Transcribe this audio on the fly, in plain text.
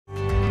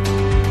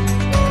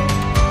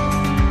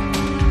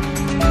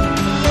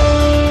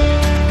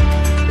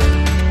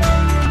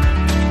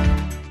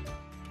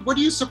what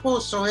do you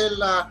suppose,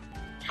 Sohail?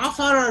 How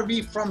far are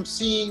we from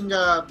seeing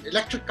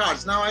electric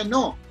cars? Now, I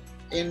know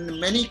in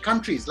many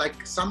countries,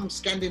 like some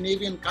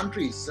Scandinavian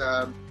countries,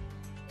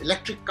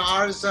 electric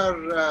cars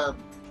are,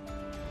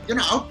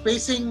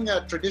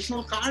 outpacing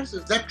traditional cars.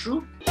 Is that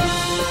true?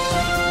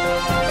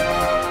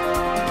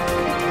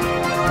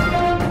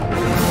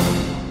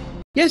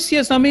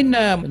 Yes. I mean,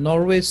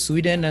 Norway,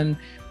 Sweden, and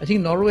I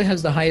think Norway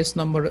has the highest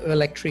number of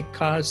electric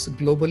cars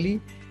globally.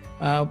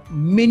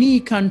 Many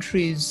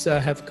countries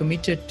have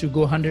committed to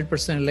go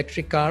 100%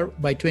 electric car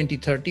by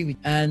 2030.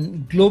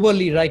 And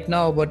globally right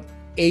now, about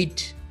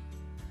 8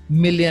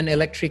 million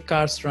electric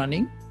cars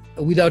running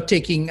without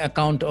taking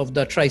account of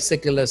the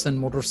tricycles and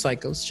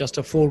motorcycles, just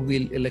a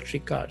four-wheel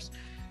electric cars.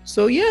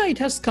 So yeah, it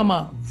has come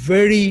a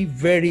very,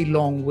 very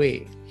long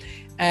way.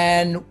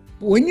 And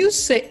when you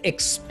say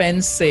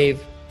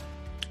expensive,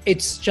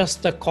 it's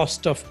just the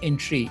cost of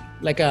entry.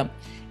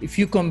 If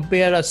you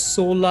compare a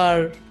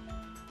solar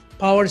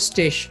power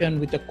station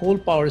with a coal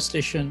power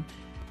station,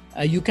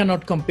 you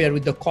cannot compare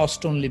with the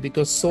cost only,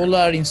 because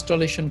solar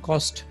installation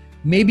cost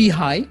may be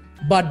high,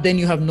 but then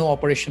you have no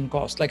operation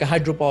cost. Like a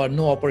hydropower,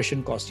 no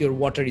operation cost, your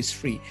water is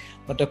free.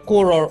 But a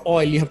coal or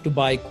oil, you have to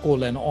buy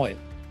coal and oil,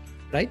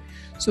 right?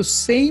 So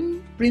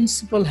same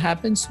principle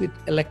happens with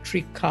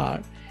electric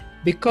car,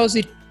 because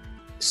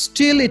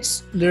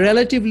it's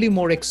relatively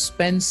more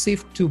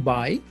expensive to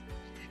buy,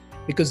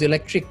 because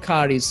electric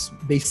car is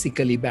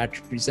basically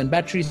batteries, and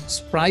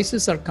batteries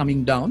prices are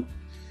coming down.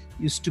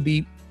 Used to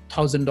be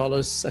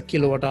 $1,000 a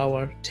kilowatt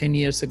hour 10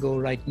 years ago.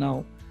 Right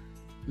now,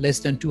 less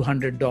than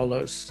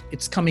 $200.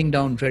 It's coming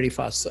down very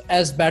fast. So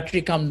as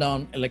battery come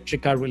down,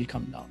 electric car will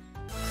come down.